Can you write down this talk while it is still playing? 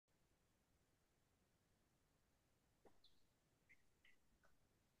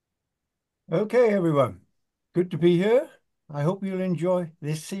Okay, everyone. Good to be here. I hope you'll enjoy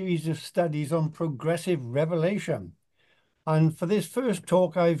this series of studies on progressive revelation. And for this first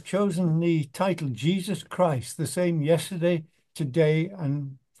talk, I've chosen the title Jesus Christ, the same yesterday, today,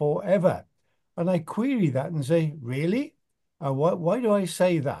 and forever. And I query that and say, really? Why do I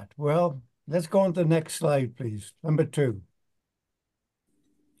say that? Well, let's go on to the next slide, please. Number two.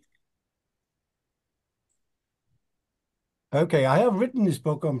 Okay, I have written this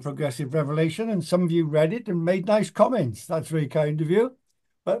book on progressive revelation, and some of you read it and made nice comments. That's very kind of you.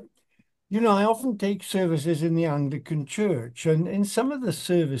 But I often take services in the Anglican Church, and in some of the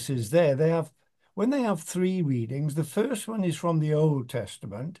services there, when they have three readings, the first one is from the Old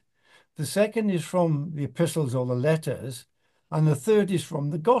Testament, the second is from the epistles or the letters, and the third is from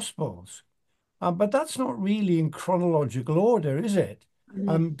the Gospels. But that's not really in chronological order, is it?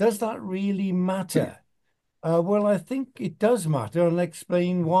 Does that really matter? Well, I think it does matter, and I'll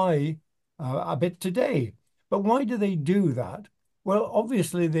explain why a bit today. But why do they do that? Well,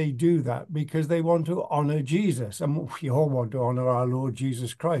 obviously, they do that because they want to honor Jesus. And we all want to honor our Lord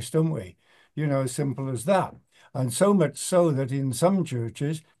Jesus Christ, don't we? As simple as that. And so much so that in some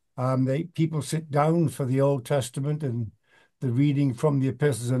churches, people sit down for the Old Testament and the reading from the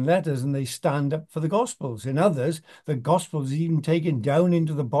epistles and letters, and they stand up for the Gospels. In others, the Gospels is even taken down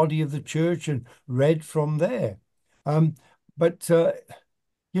into the body of the church and read from there. Um, but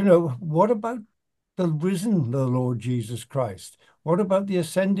what about the risen the Lord Jesus Christ? What about the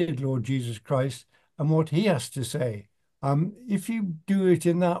ascended Lord Jesus Christ and what he has to say? If you do it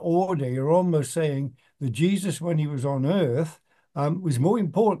in that order, you're almost saying the Jesus when he was on earth was more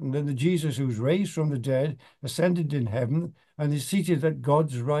important than the Jesus who was raised from the dead, ascended in heaven, and is seated at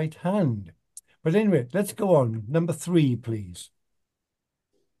God's right hand. But anyway, let's go on. Number three, please.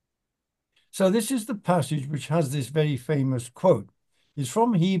 So this is the passage which has this very famous quote. It's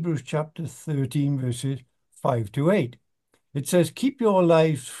from Hebrews chapter 13, verses 5 to 8. It says, keep your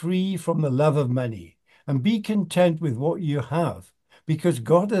lives free from the love of money and be content with what you have, because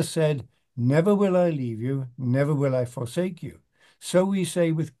God has said, never will I leave you, never will I forsake you. So we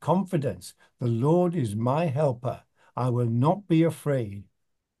say with confidence, the Lord is my helper. I will not be afraid.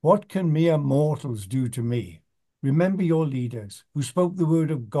 What can mere mortals do to me? Remember your leaders who spoke the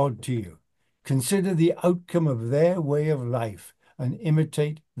word of God to you. Consider the outcome of their way of life and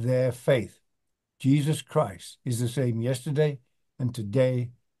imitate their faith. Jesus Christ is the same yesterday and today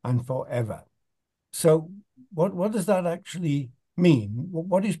and forever. So, what does that actually mean?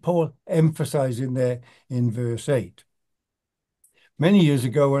 What is Paul emphasizing there in verse 8? Many years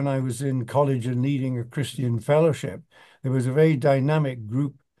ago, when I was in college and leading a Christian fellowship, there was a very dynamic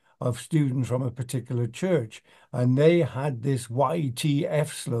group of students from a particular church, and they had this YTF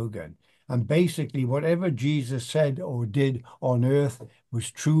slogan. And basically, whatever Jesus said or did on earth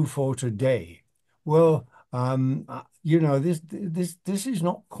was true for today. Well, this is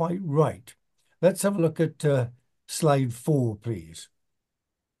not quite right. Let's have a look at slide 4, please.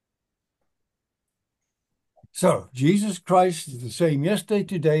 So, Jesus Christ is the same yesterday,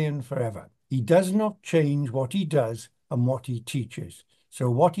 today, and forever. He does not change what he does and what he teaches. So,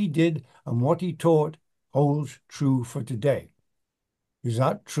 what he did and what he taught holds true for today. Is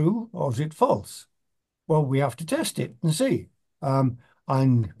that true or is it false? Well, we have to test it and see.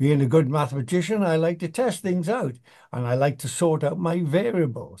 And being a good mathematician, I like to test things out and I like to sort out my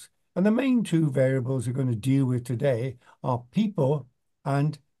variables. And the main two variables we're going to deal with today are people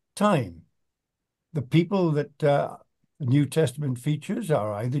and time. The people that the New Testament features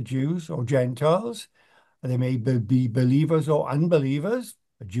are either Jews or Gentiles. They may be believers or unbelievers,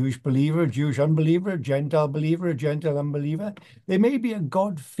 a Jewish believer, a Jewish unbeliever, a Gentile believer, a Gentile unbeliever. They may be a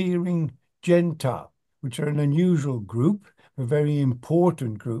God-fearing Gentile, which are an unusual group, a very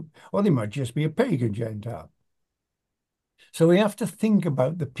important group, or they might just be a pagan Gentile. So we have to think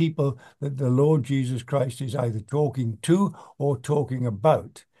about the people that the Lord Jesus Christ is either talking to or talking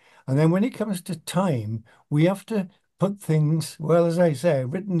about. And then when it comes to time, we have to put things, well, as I say,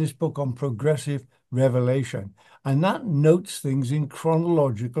 I've written this book on progressive revelation, and that notes things in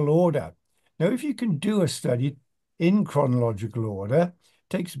chronological order. Now, if you can do a study in chronological order,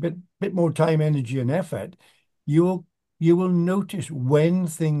 takes a bit more time, energy, and effort, you will notice when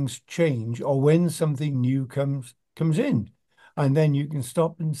things change or when something new comes in. And then you can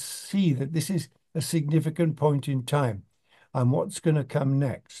stop and see that this is a significant point in time and what's going to come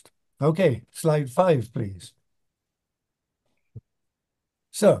next. Okay, slide 5, please.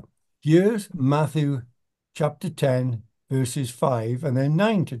 So here's Matthew chapter 10, verses 5 and then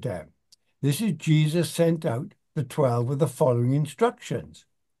 9 to 10. This is Jesus sent out the 12 with the following instructions.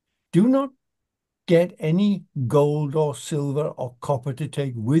 Do not get any gold or silver or copper to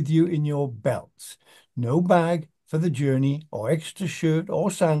take with you in your belts. No bag for the journey, or extra shirt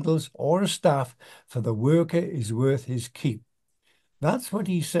or sandals or a staff, for the worker is worth his keep. That's what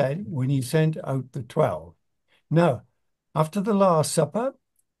he said when he sent out the 12. Now, after the Last Supper,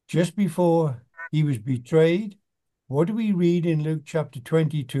 just before he was betrayed, what do we read in Luke chapter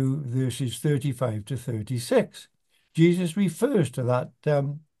 22, verses 35 to 36? Jesus refers to that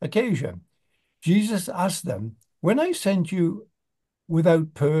occasion. Jesus asked them, "When I sent you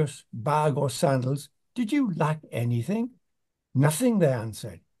without purse, bag, or sandals, did you lack anything?" "Nothing," they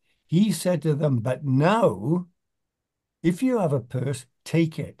answered. He said to them, "But now, if you have a purse,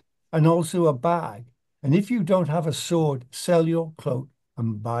 take it, and also a bag. And if you don't have a sword, sell your cloak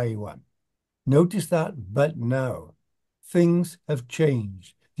and buy one." Notice that, but now. Things have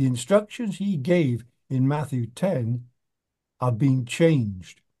changed. The instructions he gave in Matthew 10 are being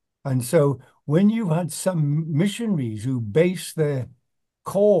changed. And so when you had some missionaries who base their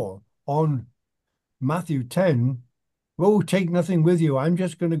call on Matthew 10, "Oh, take nothing with you. I'm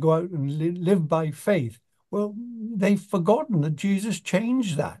just going to go out and live by faith." Well, they've forgotten that Jesus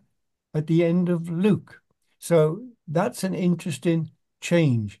changed that at the end of Luke. So that's an interesting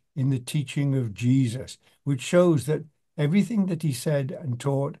change in the teaching of Jesus, which shows that everything that he said and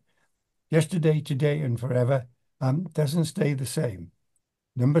taught yesterday, today, and forever doesn't stay the same.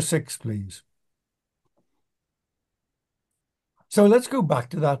 Number 6, please. So let's go back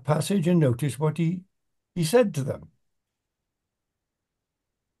to that passage and notice what he said to them.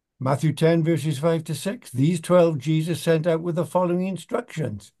 Matthew 10, verses 5 to 6. These 12 Jesus sent out with the following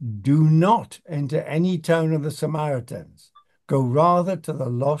instructions: "Do not enter any town of the Samaritans. Go rather to the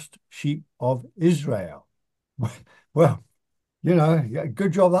lost sheep of Israel." Well,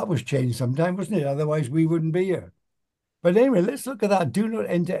 good job that was changed sometime, wasn't it? Otherwise, we wouldn't be here. But anyway, let's look at that. Do not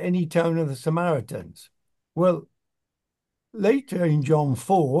enter any town of the Samaritans. Well, later in John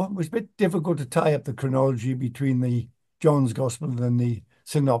 4, it was a bit difficult to tie up the chronology between the John's Gospel and the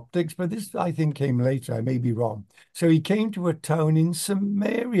Synoptics, but this, I think, came later. I may be wrong. So he came to a town in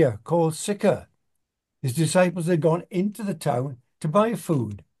Samaria called Sychar. His disciples had gone into the town to buy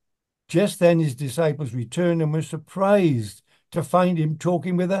food. Just then his disciples returned and were surprised to find him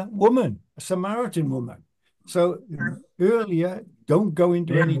talking with a woman, a Samaritan woman. So earlier, don't go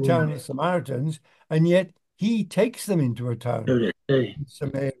into any town of Samaritans, and yet he takes them into a town in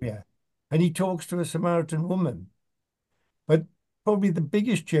Samaria, and he talks to a Samaritan woman. But probably the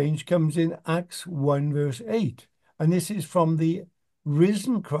biggest change comes in Acts 1, verse 8. And this is from the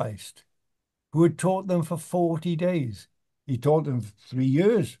risen Christ, who had taught them for 40 days. He taught them 3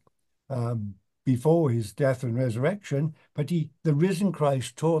 years before his death and resurrection, but the risen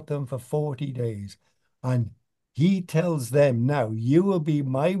Christ taught them for 40 days. And he tells them now, "You will be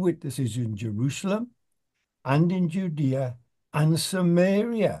my witnesses in Jerusalem and in Judea and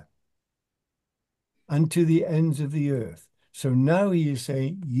Samaria and to the ends of the earth." So now he is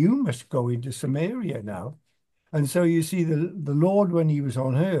saying, you must go into Samaria now. And so you see the Lord, when he was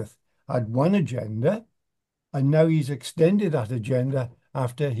on earth, had one agenda, and now he's extended that agenda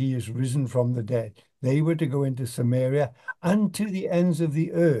after he is risen from the dead. They were to go into Samaria and to the ends of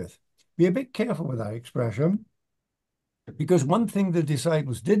the earth. Be a bit careful with that expression, because one thing the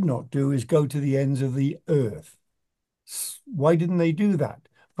disciples did not do is go to the ends of the earth. Why didn't they do that?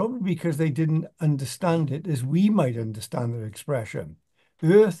 Probably because they didn't understand it as we might understand the expression.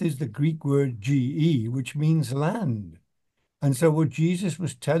 Earth is the Greek word ge, which means land. And so what Jesus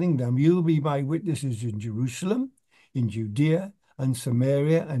was telling them, you'll be my witnesses in Jerusalem, in Judea and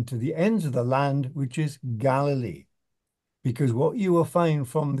Samaria, and to the ends of the land, which is Galilee. Because what you will find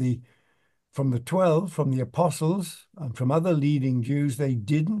from the 12, from the apostles, and from other leading Jews, they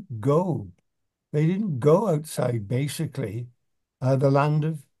didn't go. They didn't go outside, basically, the land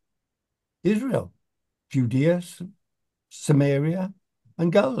of Israel, Judea, Samaria,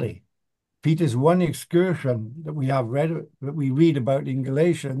 and Galilee. Peter's one excursion that we read about in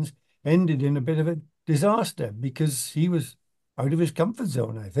Galatians ended in a bit of a disaster because he was out of his comfort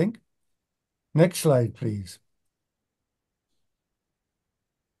zone, I think. Next slide, please.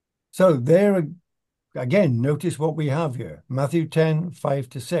 So there again, notice what we have here. Matthew 10, 5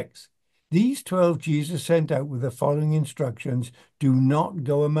 to 6. These 12 Jesus sent out with the following instructions: do not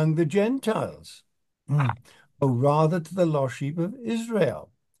go among the Gentiles, but rather to the lost sheep of Israel.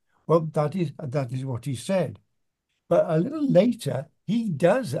 Well, that is what he said. But a little later, he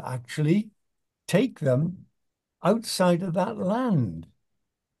does actually take them outside of that land.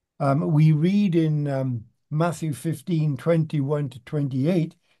 We read in Matthew 15, 21 to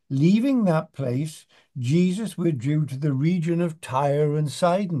 28, Leaving that place, Jesus withdrew to the region of Tyre and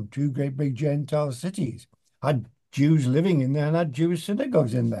Sidon, two great big Gentile cities. Had Jews living in there and had Jewish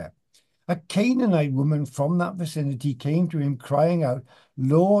synagogues in there. A Canaanite woman from that vicinity came to him, crying out,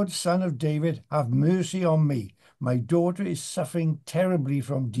 Lord, Son of David, have mercy on me. My daughter is suffering terribly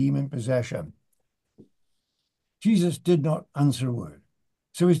from demon possession. Jesus did not answer a word.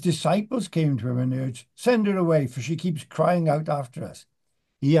 So his disciples came to him and urged, Send her away, for she keeps crying out after us.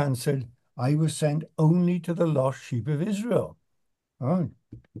 He answered, I was sent only to the lost sheep of Israel. Oh.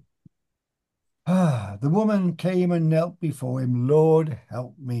 The woman came and knelt before him. Lord,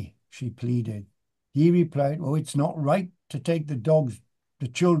 help me, she pleaded. He replied, Oh, it's not right to take the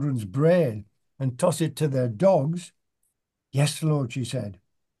children's bread and toss it to their dogs. Yes, Lord, she said.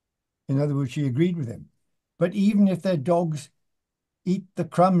 In other words, she agreed with him. But even if their dogs eat the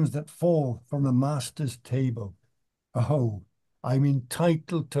crumbs that fall from the master's table, oh, I'm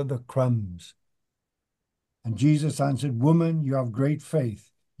entitled to the crumbs. And Jesus answered, Woman, you have great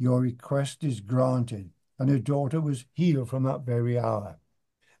faith. Your request is granted. And her daughter was healed from that very hour.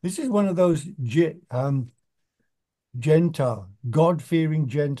 This is one of those Gentile, God-fearing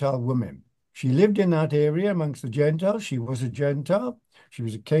Gentile women. She lived in that area amongst the Gentiles. She was a Gentile. She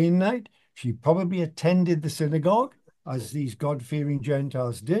was a Canaanite. She probably attended the synagogue, as these God-fearing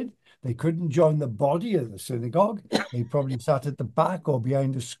Gentiles did. They couldn't join the body of the synagogue. They probably sat at the back or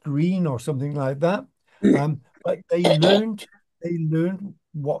behind a screen or something like that. But they learned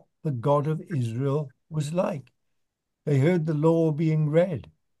what the God of Israel was like. They heard the law being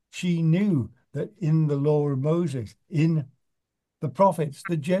read. She knew that in the law of Moses, in the prophets,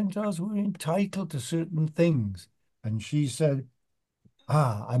 the Gentiles were entitled to certain things. And she said,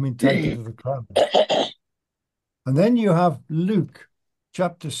 I'm entitled to the crown. And then you have Luke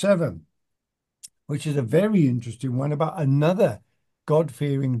chapter 7, which is a very interesting one about another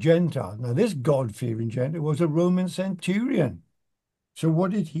God-fearing Gentile. Now, this God-fearing Gentile was a Roman centurion. So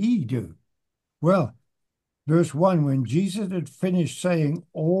what did he do? Well, verse 1, when Jesus had finished saying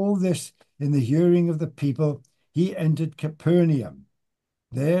all this in the hearing of the people, he entered Capernaum.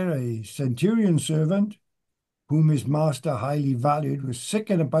 There a centurion servant, whom his master highly valued, was sick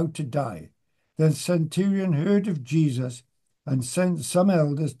and about to die. The centurion heard of Jesus and sent some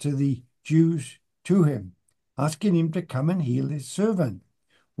elders to the Jews to him, asking him to come and heal his servant.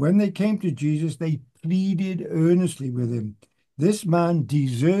 When they came to Jesus, they pleaded earnestly with him, This man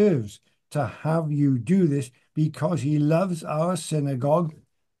deserves to have you do this because he loves our synagogue.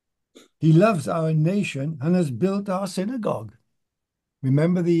 He loves our nation and has built our synagogue.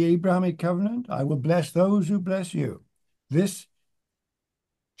 Remember the Abrahamic covenant? I will bless those who bless you. This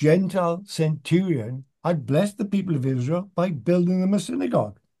Gentile centurion had blessed the people of Israel by building them a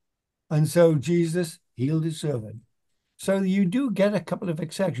synagogue. And so Jesus healed his servant. So you do get a couple of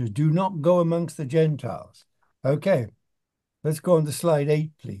exceptions. Do not go amongst the Gentiles. Okay, let's go on to slide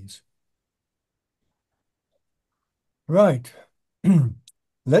 8, please. Right.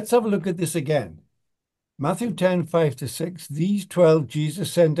 Let's have a look at this again. Matthew 10, 5-6, these 12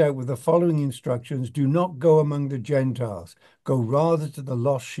 Jesus sent out with the following instructions: do not go among the Gentiles, go rather to the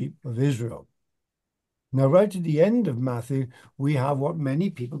lost sheep of Israel. Now, right at the end of Matthew, we have what many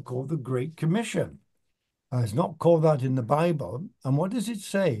people call the Great Commission. It's not called that in the Bible. And what does it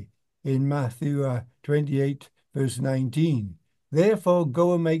say in Matthew 28, verse 19? Therefore,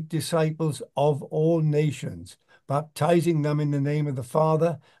 go and make disciples of all nations, baptizing them in the name of the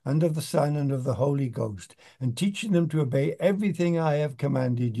Father and of the Son and of the Holy Ghost, and teaching them to obey everything I have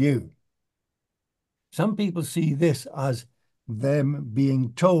commanded you. Some people see this as them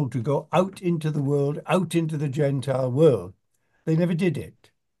being told to go out into the world, out into the Gentile world. They never did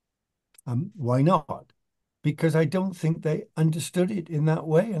it. Why not? Because I don't think they understood it in that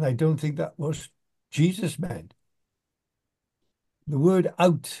way, and I don't think that was Jesus meant. The word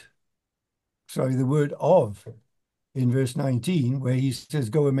the word of, in verse 19, where he says,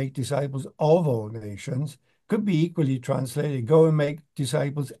 go and make disciples of all nations, could be equally translated, go and make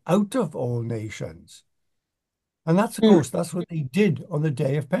disciples out of all nations. And that's, of course, that's what they did on the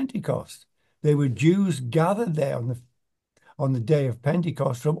day of Pentecost. There were Jews gathered there on the day of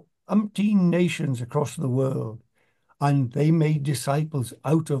Pentecost from umpteen nations across the world, and they made disciples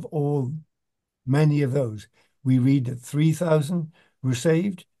out of many of those. We read that 3,000 were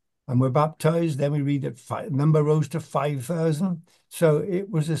saved and were baptized. Then we read that number rose to 5,000. So it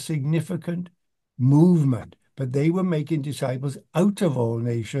was a significant movement, but they were making disciples out of all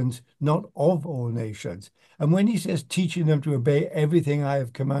nations, not of all nations. And when he says teaching them to obey everything I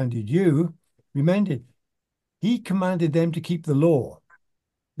have commanded you, remember, he commanded them to keep the law.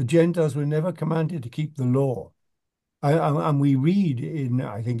 The Gentiles were never commanded to keep the law. And we read in,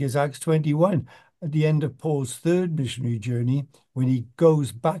 I think it's Acts 21, at the end of Paul's third missionary journey, when he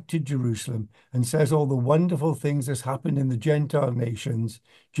goes back to Jerusalem and says all the wonderful things that's happened in the Gentile nations.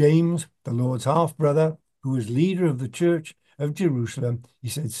 James, the Lord's half-brother, who was leader of the church of Jerusalem, he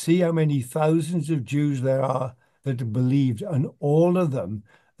said, see how many thousands of Jews there are that have believed, and all of them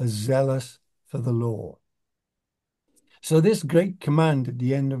are zealous for the law. So this great command at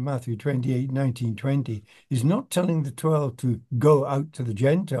the end of Matthew 28, 19, 20 is not telling the 12 to go out to the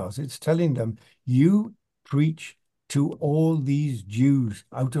Gentiles. It's telling them, you preach to all these Jews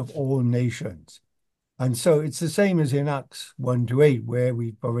out of all nations. And so it's the same as in Acts 1 to 8, where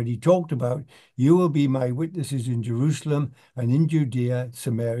we've already talked about, you will be my witnesses in Jerusalem and in Judea,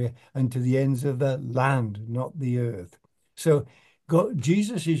 Samaria, and to the ends of the land, not the earth. So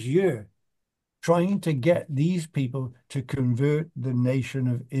Jesus is here trying to get these people to convert the nation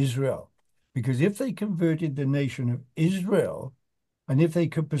of Israel. Because if they converted the nation of Israel, and if they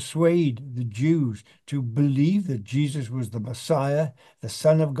could persuade the Jews to believe that Jesus was the Messiah, the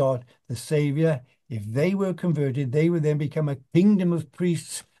Son of God, the Savior, if they were converted, they would then become a kingdom of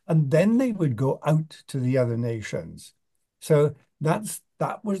priests, and then they would go out to the other nations. So that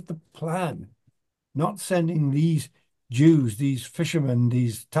was the plan, not sending these Jews, these fishermen,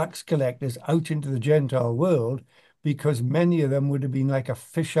 these tax collectors out into the Gentile world, because many of them would have been like a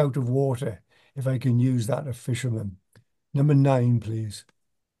fish out of water, if I can use that, a fisherman. Number 9, please.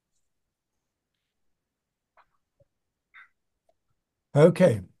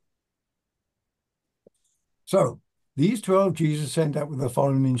 Okay. So these 12 Jesus sent out with the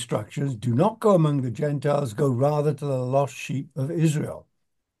following instructions: do not go among the Gentiles, go rather to the lost sheep of Israel.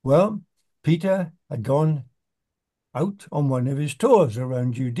 Well, Peter had gone out on one of his tours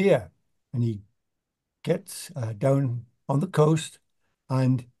around Judea, and he gets down on the coast,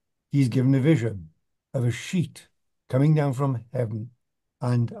 and he's given a vision of a sheet coming down from heaven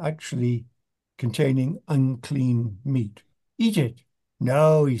and actually containing unclean meat. Eat it.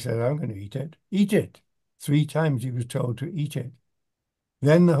 No, he said, I'm going to eat it. Eat it. 3 times he was told to eat it.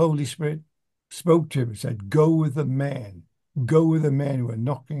 Then the Holy Spirit spoke to him and said, go with the men. Go with the men who are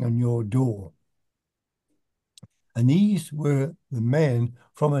knocking on your door. And these were the men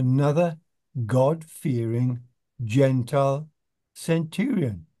from another God-fearing Gentile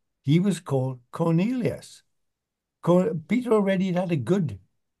centurion. He was called Cornelius. Peter already had a good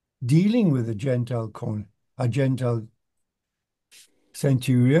dealing with a Gentile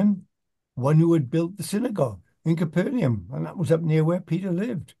centurion, one who had built the synagogue in Capernaum, and that was up near where Peter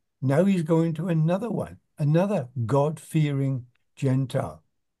lived. Now he's going to another one, another God-fearing Gentile.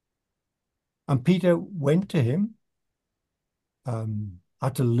 And Peter went to him,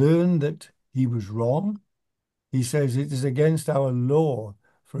 had to learn that he was wrong. He says it is against our law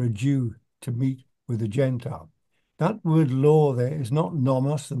for a Jew to meet with a Gentile. That word law there is not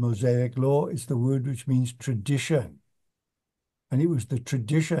nomos, the Mosaic law. It's the word which means tradition. And it was the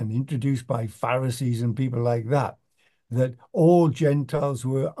tradition introduced by Pharisees and people like that, that all Gentiles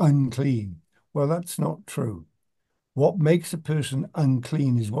were unclean. Well, that's not true. What makes a person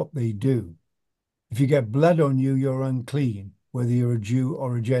unclean is what they do. If you get blood on you, you're unclean, whether you're a Jew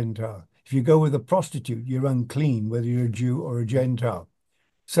or a Gentile. If you go with a prostitute, you're unclean, whether you're a Jew or a Gentile.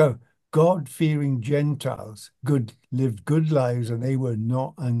 So God-fearing Gentiles lived good lives, and they were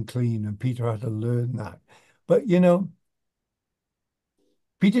not unclean, and Peter had to learn that. But,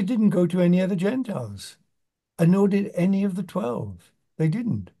 Peter didn't go to any other Gentiles, and nor did any of the 12. They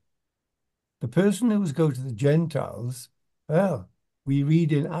didn't. The person who was go to the Gentiles, well, we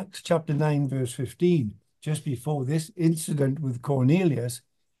read in Acts chapter 9, verse 15, just before this incident with Cornelius,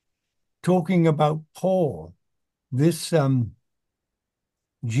 talking about Paul, this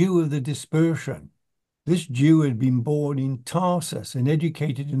Jew of the dispersion. This Jew had been born in Tarsus and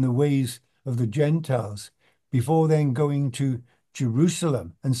educated in the ways of the Gentiles before then going to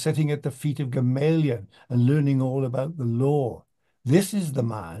Jerusalem and sitting at the feet of Gamaliel and learning all about the law. This is the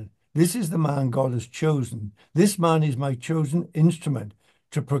man. This is the man God has chosen. This man is my chosen instrument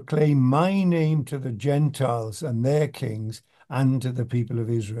to proclaim my name to the Gentiles and their kings and to the people of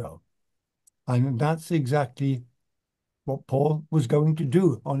Israel. And that's exactly what Paul was going to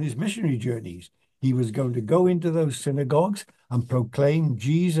do on his missionary journeys. He was going to go into those synagogues and proclaim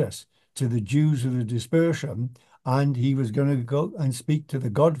Jesus to the Jews of the dispersion, and he was going to go and speak to the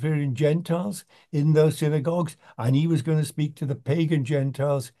God-fearing Gentiles in those synagogues, and he was going to speak to the pagan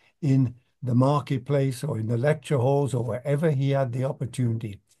Gentiles in the marketplace or in the lecture halls or wherever he had the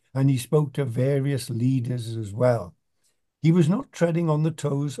opportunity. And he spoke to various leaders as well. He was not treading on the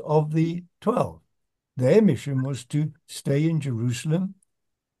toes of the 12. Their mission was to stay in Jerusalem,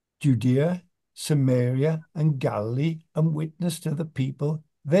 Judea, Samaria, and Galilee and witnessed to the people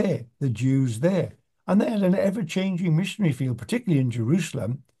there, the Jews there. And they had an ever-changing missionary field, particularly in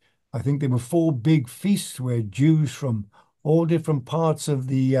Jerusalem. I think there were four big feasts where Jews from all different parts of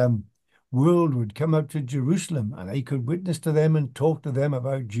the world would come up to Jerusalem and they could witness to them and talk to them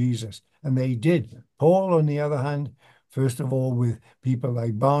about Jesus. And they did. Paul, on the other hand, first of all with people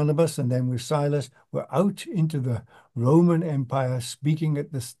like Barnabas and then with Silas, were out into the Roman Empire speaking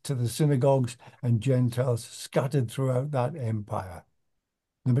to the synagogues and Gentiles scattered throughout that empire.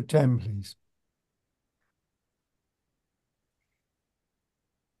 Number 10, please.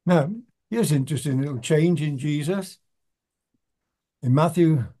 Now, here's an interesting little change in Jesus. In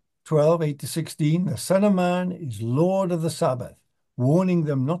Matthew 12, 8-16, the Son of Man is Lord of the Sabbath, warning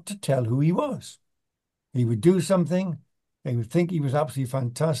them not to tell who he was. He would do something, they would think he was absolutely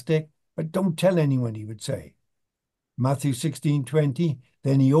fantastic, but don't tell anyone, he would say. Matthew 16:20,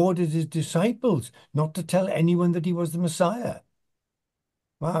 then he ordered his disciples not to tell anyone that he was the Messiah.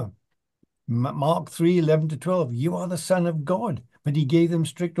 Wow. Mark 3:11-12, you are the Son of God, but he gave them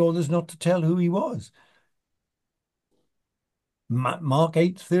strict orders not to tell who he was. Mark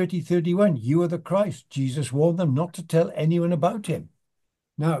 8:30-31, you are the Christ. Jesus warned them not to tell anyone about him.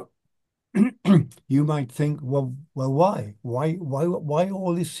 Now, you might think, well, why? Why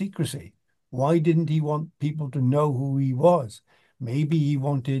all this secrecy? Why didn't he want people to know who he was? Maybe he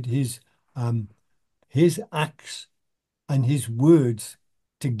wanted his acts and his words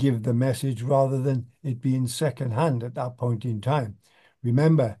to give the message rather than it being secondhand at that point in time.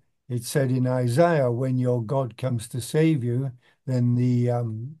 Remember, it said in Isaiah, when your God comes to save you, then the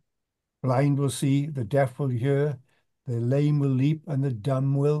blind will see, the deaf will hear, the lame will leap, and the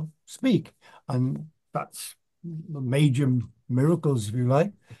dumb will speak. And that's the major miracles, if you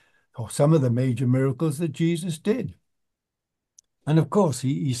like, or some of the major miracles that Jesus did. And of course,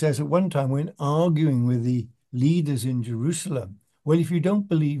 he says at one time when arguing with the leaders in Jerusalem, well, if you don't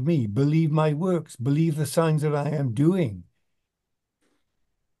believe me, believe my works, believe the signs that I am doing.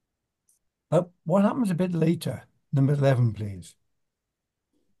 But what happens a bit later? Number 11, please.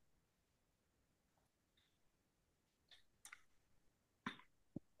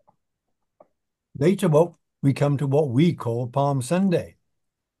 Later, we come to what we call Palm Sunday.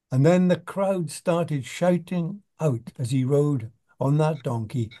 And then the crowd started shouting out as he rode on that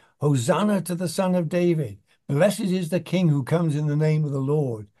donkey, Hosanna to the Son of David. Blessed is the King who comes in the name of the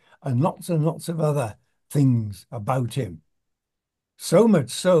Lord, and lots of other things about him. So much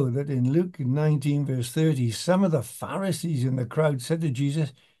so that in Luke 19, verse 30, some of the Pharisees in the crowd said to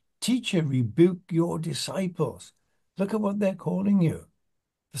Jesus, Teacher, rebuke your disciples. Look at what they're calling you.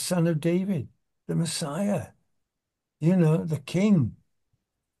 The Son of David, the Messiah, the King.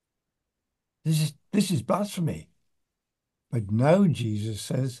 This is blasphemy. But now Jesus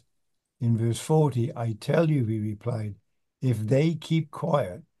says in verse 40, I tell you, he replied, if they keep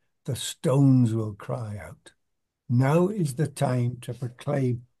quiet, the stones will cry out. Now is the time to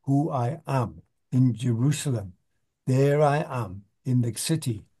proclaim who I am in Jerusalem. There I am in the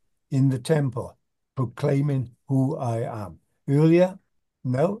city, in the temple, proclaiming who I am. Earlier,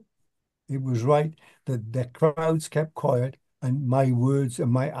 no, it was right that the crowds kept quiet and my words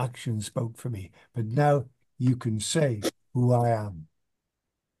and my actions spoke for me. But now you can say who I am.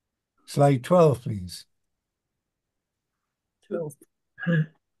 Slide 12, please. 12.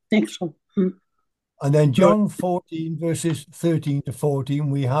 Next one. And then John 14, verses 13-14,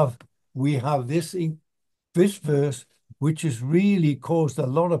 we have this verse, which has really caused a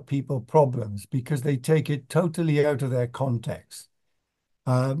lot of people problems because they take it totally out of their context.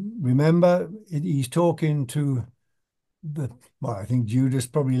 Remember, he's talking to I think Judas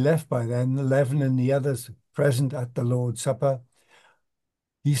probably left by then, 11 and the others present at the Lord's Supper.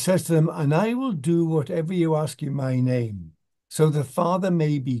 He says to them, and I will do whatever you ask in my name, so the Father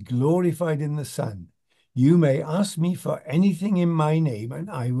may be glorified in the Son. You may ask me for anything in my name, and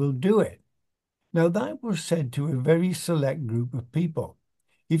I will do it. Now, that was said to a very select group of people.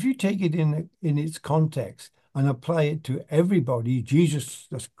 If you take it in its context and apply it to everybody, Jesus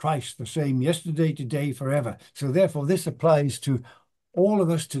Christ, the same yesterday, today, forever. So therefore, this applies to all of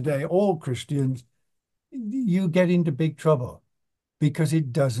us today, all Christians. You get into big trouble because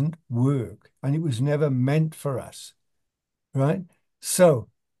it doesn't work and it was never meant for us, right? So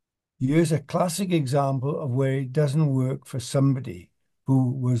here's a classic example of where it doesn't work for somebody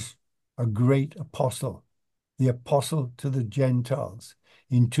who was a great apostle, the apostle to the Gentiles.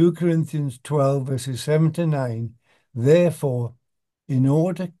 In 2 Corinthians 12, verses 7-9, therefore, in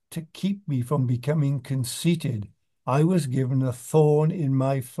order to keep me from becoming conceited, I was given a thorn in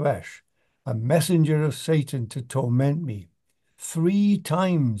my flesh, a messenger of Satan to torment me. 3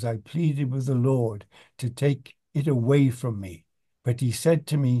 times I pleaded with the Lord to take it away from me. But he said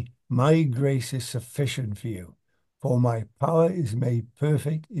to me, my grace is sufficient for you, for my power is made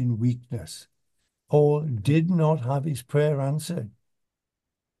perfect in weakness. Paul did not have his prayer answered.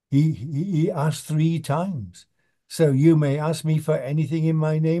 He asked 3 times. So you may ask me for anything in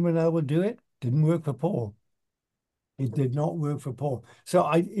my name and I will do it. Didn't work for Paul. It did not work for Paul. So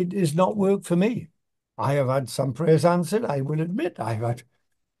it does not work for me. I have had some prayers answered. I will admit I've had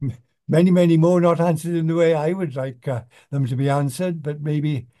many, many more not answered in the way I would like them to be answered. But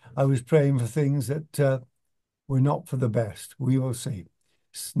maybe I was praying for things that were not for the best. We will see.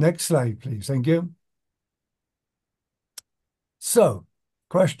 Next slide, please. Thank you. So,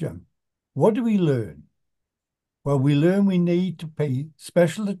 question. What do we learn? Well, we learn we need to pay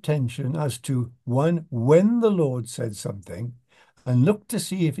special attention as to, one, when the Lord said something, and look to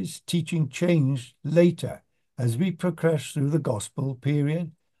see if its teaching changed later as we progress through the gospel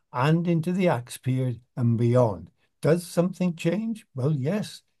period and into the Acts period and beyond. Does something change? Well,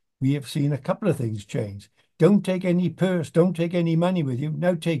 yes, we have seen a couple of things change. Don't take any purse, don't take any money with you.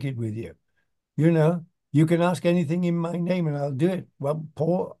 Now take it with you. You know, you can ask anything in my name and I'll do it. Well,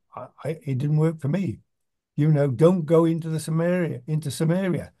 Paul, it didn't work for me. Don't go into Samaria.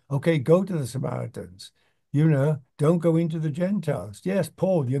 Okay, go to the Samaritans. Don't go into the Gentiles. Yes,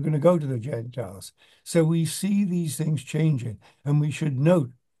 Paul, you're going to go to the Gentiles. So we see these things changing. And we should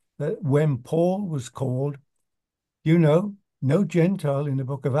note that when Paul was called, no Gentile in the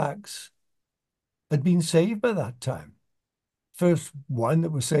book of Acts had been saved by that time. First one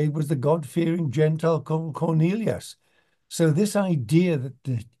that was saved was the God-fearing Gentile called Cornelius. So this idea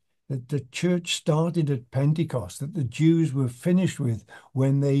that the church started at Pentecost, that the Jews were finished with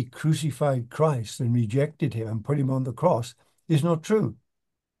when they crucified Christ and rejected him and put him on the cross, is not true.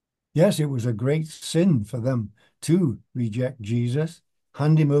 Yes, it was a great sin for them to reject Jesus,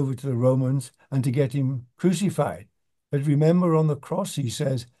 hand him over to the Romans, and to get him crucified. But remember, on the cross, he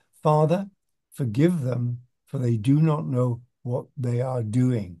says, Father, forgive them, for they do not know what they are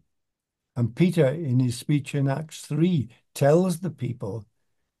doing. And Peter, in his speech in Acts 3, tells the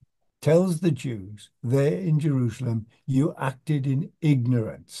Jews there in Jerusalem, you acted in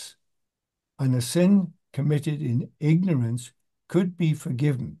ignorance. And a sin committed in ignorance could be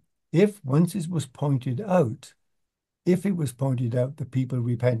forgiven if, once it was pointed out, the people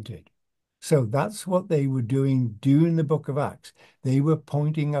repented. So that's what they were doing during the book of Acts. They were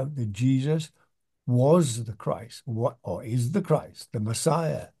pointing out that Jesus was the Christ, or is the Christ, the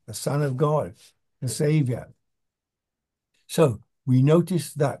Messiah, the Son of God, the Savior. So we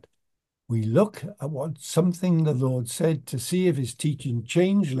notice that we look at what something the Lord said to see if his teaching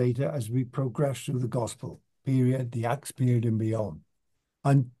changed later as we progress through the gospel period, the Acts period and beyond.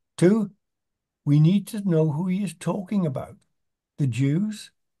 And 2, we need to know who he is talking about. The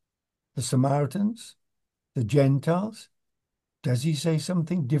Jews, the Samaritans, the Gentiles. Does he say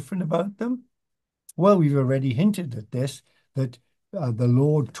something different about them? Well, we've already hinted at this, that the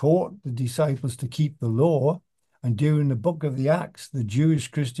Lord taught the disciples to keep the law. And during the book of the Acts, the Jewish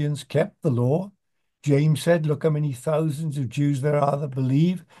Christians kept the law. James said, look how many thousands of Jews there are that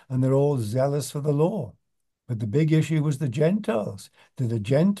believe, and they're all zealous for the law. But the big issue was the Gentiles. That the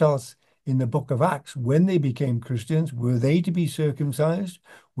Gentiles in the book of Acts, when they became Christians, were they to be circumcised?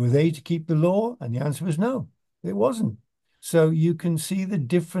 Were they to keep the law? And the answer was no, it wasn't. So you can see the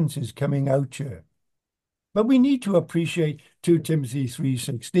differences coming out here. But we need to appreciate 2 Timothy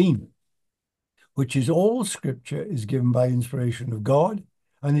 3:16, which is all scripture is given by inspiration of God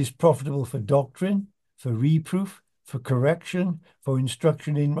and is profitable for doctrine, for reproof, for correction, for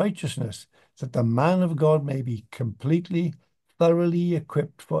instruction in righteousness, that the man of God may be completely, thoroughly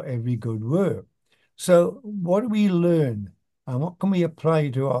equipped for every good work. So what do we learn and what can we apply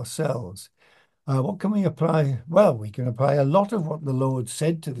to ourselves? What can we apply? Well, we can apply a lot of what the Lord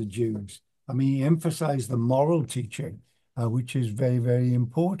said to the Jews. I mean, he emphasized the moral teaching, which is very, very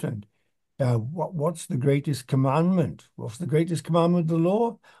important. What's the greatest commandment? What's the greatest commandment of the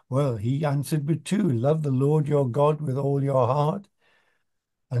law? Well, he answered with 2. Love the Lord your God with all your heart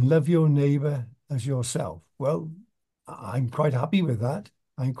and love your neighbor as yourself. Well, I'm quite happy with that.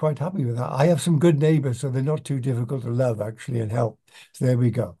 I have some good neighbors, so they're not too difficult to love, actually, and help. So there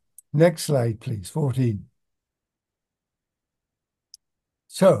we go. Next slide, please, 14.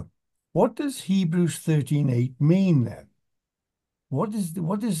 So what does Hebrews 13:8 mean then? What is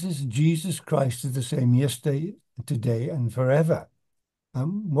this Jesus Christ is the same yesterday, today, and forever?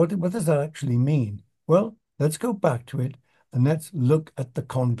 What does that actually mean? Well, let's go back to it and let's look at the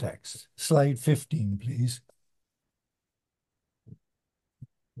context. Slide 15, please.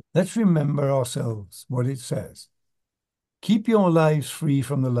 Let's remember ourselves what it says. Keep your lives free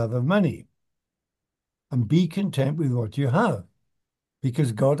from the love of money and be content with what you have,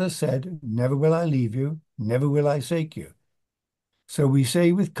 because God has said, never will I leave you, never will I forsake you. So we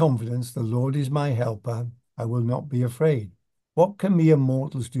say with confidence, the Lord is my helper. I will not be afraid. What can mere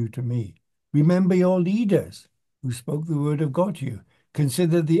mortals do to me? Remember your leaders who spoke the word of God to you.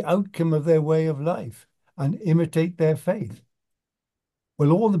 Consider the outcome of their way of life and imitate their faith.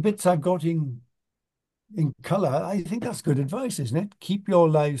 Well, all the bits I've got in color, I think that's good advice, isn't it? Keep your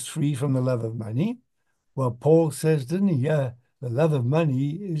lives free from the love of money. Well, Paul says, didn't he? The love of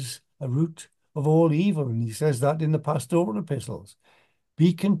money is a root of all evil. And he says that in the pastoral epistles.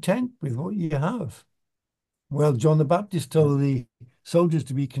 Be content with what you have. Well, John the Baptist told the soldiers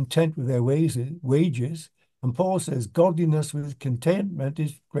to be content with their wages. And Paul says, godliness with contentment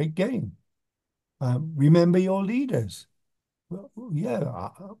is great gain. Remember your leaders. Well, yeah,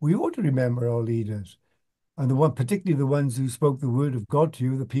 we ought to remember our leaders. And particularly the ones who spoke the word of God to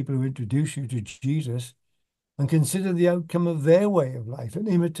you, the people who introduced you to Jesus, and consider the outcome of their way of life and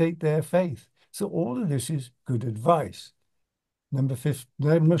imitate their faith. So all of this is good advice. Number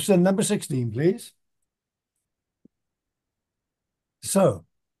 16, please. So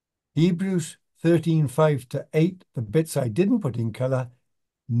Hebrews 13, 5 to 8, the bits I didn't put in color.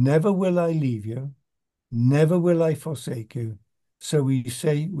 Never will I leave you. Never will I forsake you. So we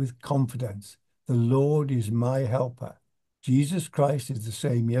say with confidence, the Lord is my helper. Jesus Christ is the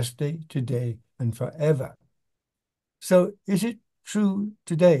same yesterday, today, and forever. So is it true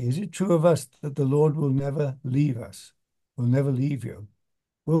today? Is it true of us that the Lord will never leave us, will never leave you?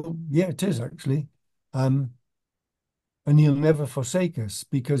 Well, yeah, it is actually. And he'll never forsake us,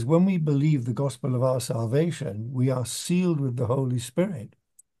 because when we believe the gospel of our salvation, we are sealed with the Holy Spirit.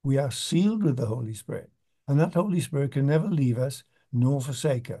 We are sealed with the Holy Spirit. And that Holy Spirit can never leave us nor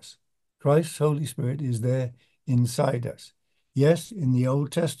forsake us. Christ's Holy Spirit is there inside us. Yes, in the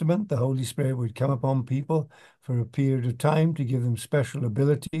Old Testament, the Holy Spirit would come upon people for a period of time to give them special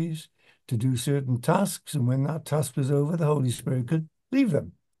abilities to do certain tasks. And when that task was over, the Holy Spirit could leave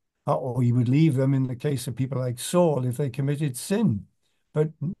them. Or he would leave them in the case of people like Saul if they committed sin. But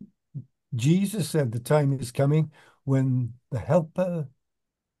Jesus said the time is coming when the helper,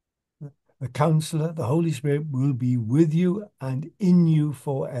 the counselor, the Holy Spirit will be with you and in you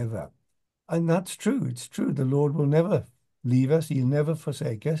forever. And that's true. It's true. The Lord will never leave us. He'll never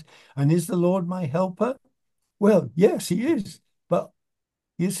forsake us. And is the Lord my helper? Well, yes, he is. But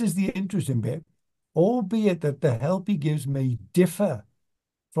this is the interesting bit. Albeit that the help he gives may differ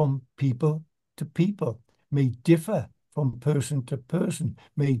from people to people, may differ from person to person,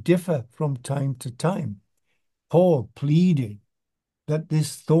 may differ from time to time. Paul pleaded that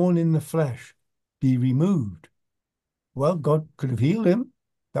this thorn in the flesh be removed. Well, God could have healed him.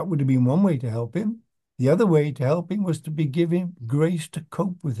 That would have been one way to help him. The other way to help him was to give him grace to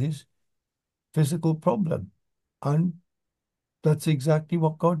cope with his physical problem. And that's exactly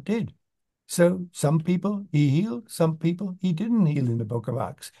what God did. So some people he healed, some people he didn't heal in the book of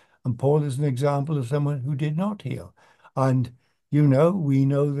Acts. And Paul is an example of someone who did not heal. And, we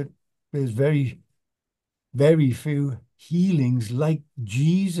know that there's very, very few healings like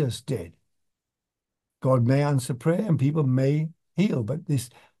Jesus did. God may answer prayer and people may heal, but this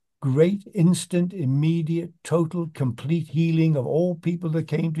great, instant, immediate, total, complete healing of all people that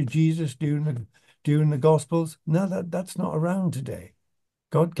came to Jesus during the Gospels, no, that's not around today.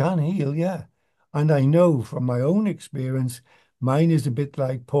 God can heal, yeah. And I know from my own experience, mine is a bit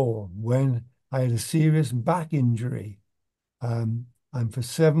like Paul when I had a serious back injury. And for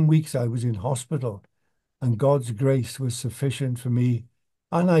 7 weeks I was in hospital, and God's grace was sufficient for me.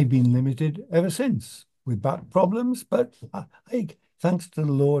 And I've been limited ever since with back problems, but thanks to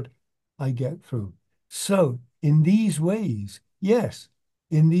the Lord, I get through. So in these ways, yes,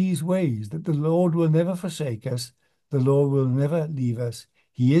 in these ways that the Lord will never forsake us, the Lord will never leave us.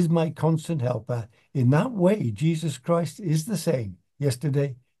 He is my constant helper. In that way, Jesus Christ is the same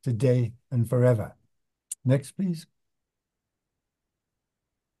yesterday, today, and forever. Next, please.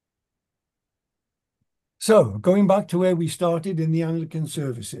 So, going back to where we started in the Anglican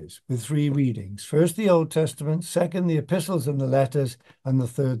services with 3 readings. First, the Old Testament, second, the epistles and the letters, and the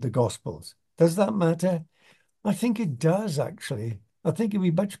third, the Gospels. Does that matter? I think it does, actually. I think it'd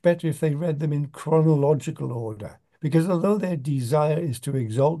be much better if they read them in chronological order, because although their desire is to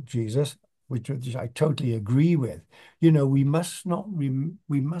exalt Jesus, which I totally agree with, we must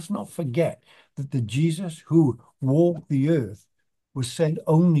not forget that the Jesus who walked the earth was sent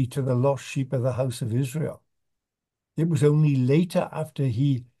only to the lost sheep of the house of Israel. It was only later, after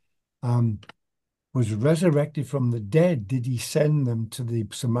he was resurrected from the dead, did he send them to the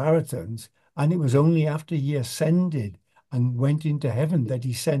Samaritans. And it was only after he ascended and went into heaven, that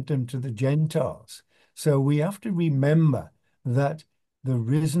he sent them to the Gentiles. So we have to remember that the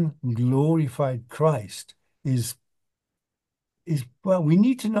risen, glorified Christ is, well, we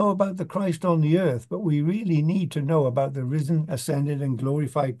need to know about the Christ on the earth, but we really need to know about the risen, ascended, and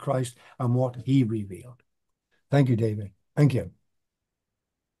glorified Christ and what he revealed. Thank you, David. Thank you.